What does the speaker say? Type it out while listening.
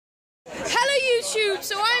YouTube,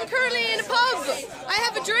 so I'm currently in a pub. I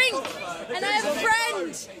have a drink, and I have a friend.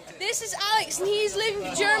 This is Alex, and he's living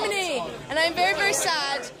in Germany, and I'm very, very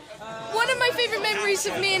sad. One of my favourite memories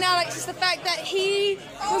of me and Alex is the fact that he,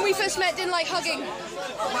 when we first met, didn't like hugging.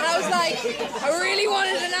 And I was like, I really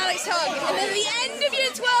wanted an Alex hug. And then at the end of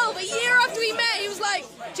year 12, a year after we met, he was like,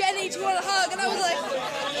 Jenny, do you want a hug? And I was like,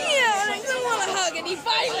 yeah, Alex, I want a hug. And he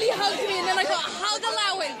finally hugged me, and then I got a hug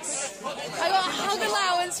allowance. I got a hug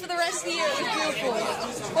allowance for the rest of the year. It was beautiful.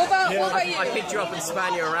 What about you? I picked you up and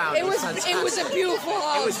span you around. It was a beautiful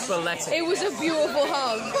hug. It was balletic. It was a beautiful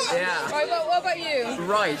hug. Yeah. Right, what about you?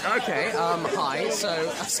 Right, okay, hi. So,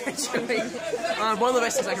 essentially, one of the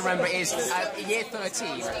best things I can remember is year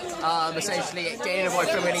 13. Essentially, Jane and I were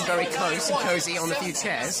feeling very close and cozy on a few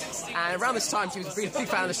chairs. And around this time, she was a big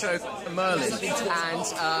fan of the show Merlin. And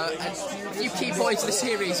a few key points of the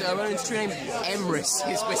series, Merlin's true name, Emrys,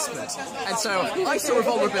 is whispered. And so, I saw a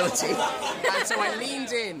vulnerability. And so I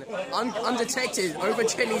leaned in, undetected, over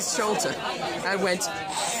Jenny's shoulder, and went,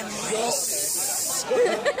 Emrys.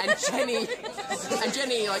 And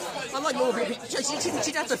Jenny, like, unlike normal people,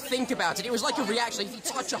 she'd have to think about it. It was like a reaction. If you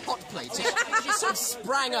touch a hot plate, she just sort of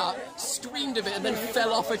sprang up, screamed a bit, and then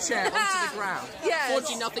fell off a chair onto the ground. Yes.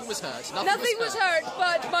 Fortunately, nothing was hurt. Nothing was hurt,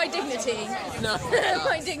 but my dignity. No.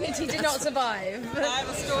 My dignity did not survive. I have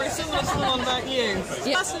a story similar to the one about you.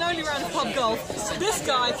 Yeah. That's an only round of pub golf. This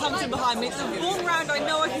guy comes in behind me. It's the one round I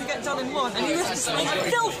know I can get done in one, and he was just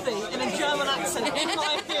filthy in a German accent in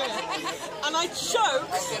my ear. And I choke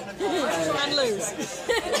and lose.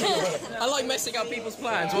 I like messing up people's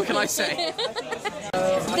plans. What can I say?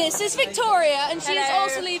 This is Victoria, and she is Hello.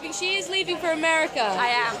 also leaving. She is leaving for America. I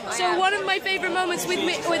am. So one of my favourite moments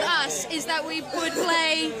with us is that we would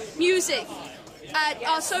play music at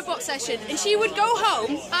our soapbox session, and she would go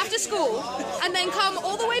home after school and then come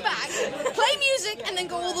all the way back, play music, and then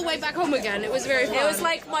go all the way back home again. It was very fun. It was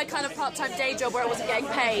like my kind of part-time day job where I wasn't getting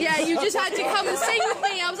paid. Yeah, you just had to come and sing with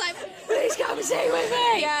me. I was like, please come and sing with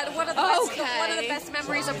me. Yeah, one of the best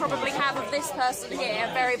memories I probably have of this person here.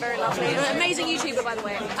 Very, very lovely. An amazing YouTuber, by the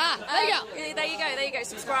way. There you go. There you go.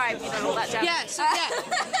 Subscribe, you know, all that jazz. Yeah, so,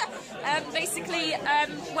 yeah. Basically,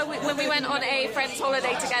 when we went on a friend's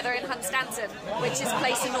holiday together in Hunstanton, which is a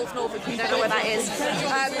place in North Norfolk, if you don't know where that is.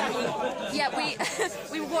 Yeah,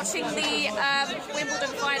 we were watching the Wimbledon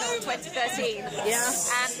final in 2013. Yeah.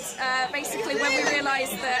 And basically, when we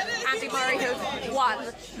realised that Andy Murray had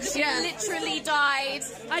won, she literally died.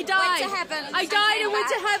 I died. Went to heaven. I died and went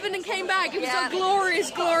to heaven and came back. It was so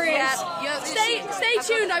glorious. Yeah. Stay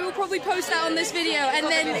tuned. I will probably post that on this video, and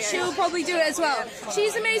then she'll probably do it as well.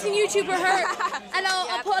 She's an amazing YouTuber, and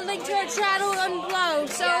I'll put a link to her channel on below.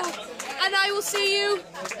 So, and I will see you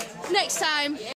next time.